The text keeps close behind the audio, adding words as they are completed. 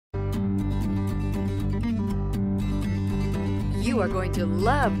You are going to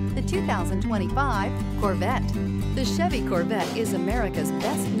love the 2025 Corvette. The Chevy Corvette is America's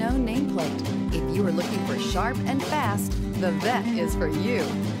best-known nameplate. If you are looking for sharp and fast, the Vette is for you.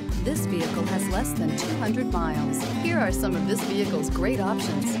 This vehicle has less than 200 miles. Here are some of this vehicle's great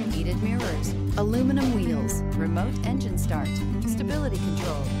options: heated mirrors, aluminum wheels, remote engine start, stability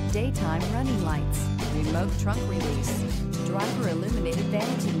control, daytime running lights, remote trunk release, driver illuminated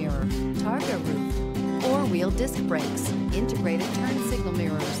vanity mirror, targa roof, four-wheel disc brakes, integrated turn signal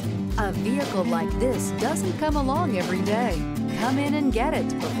mirrors. A vehicle like this doesn't come along every day. Come in and get it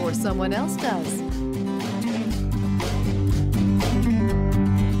before someone else does.